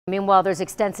Meanwhile, there's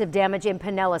extensive damage in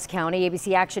Pinellas County.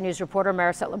 ABC Action News reporter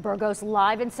Maricela Burgos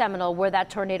live in Seminole, where that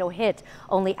tornado hit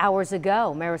only hours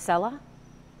ago. Maricela?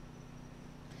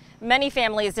 Many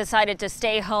families decided to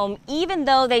stay home even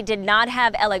though they did not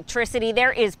have electricity.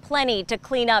 There is plenty to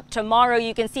clean up tomorrow.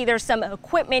 You can see there's some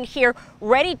equipment here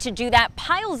ready to do that.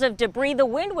 Piles of debris. The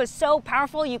wind was so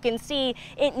powerful, you can see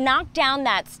it knocked down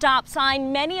that stop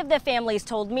sign. Many of the families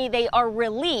told me they are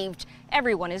relieved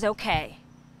everyone is okay.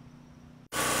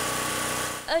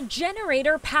 A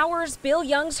generator powers Bill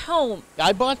Young's home.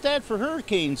 I bought that for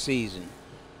hurricane season.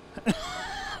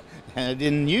 And I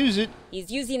didn't use it. He's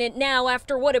using it now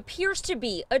after what appears to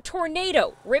be a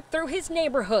tornado ripped through his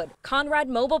neighborhood, Conrad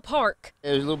Mobile Park.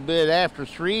 It was a little bit after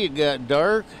 3, it got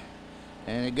dark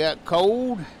and it got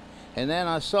cold. And then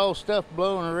I saw stuff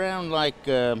blowing around like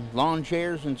lawn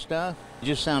chairs and stuff. It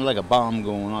just sounded like a bomb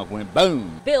going off, went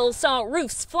boom. Bill saw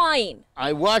roofs flying.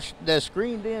 I watched the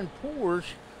screened-in Porsche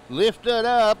lift it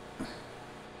up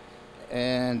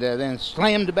and then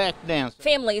slammed back down.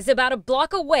 Families about a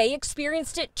block away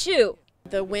experienced it too.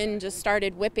 The wind just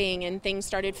started whipping and things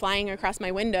started flying across my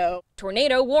window.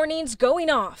 Tornado warnings going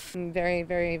off. I'm very,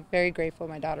 very, very grateful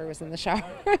my daughter was in the shower.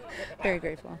 Very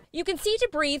grateful. You can see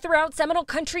debris throughout Seminole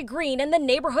Country Green and the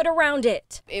neighborhood around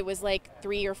it. It was like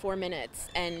 3 or 4 minutes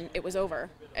and it was over.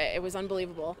 It was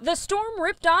unbelievable. The storm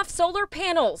ripped off solar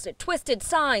panels. It twisted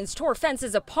signs, tore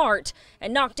fences apart,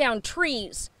 and knocked down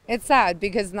trees. It's sad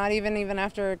because not even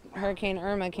after Hurricane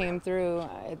Irma came through,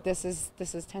 this is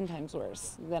 10 times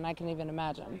worse than I can even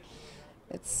imagine.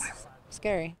 It's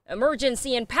scary.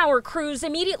 Emergency and power crews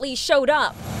immediately showed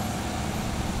up.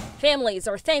 Families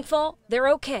are thankful they're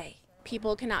okay.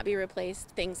 People cannot be replaced,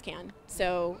 things can.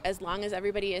 So as long as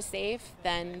everybody is safe,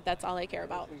 then that's all I care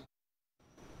about.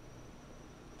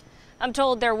 I'm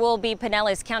told there will be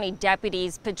Pinellas County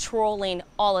deputies patrolling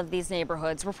all of these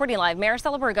neighborhoods. Reporting live,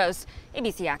 Maricela Burgos,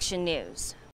 ABC Action News.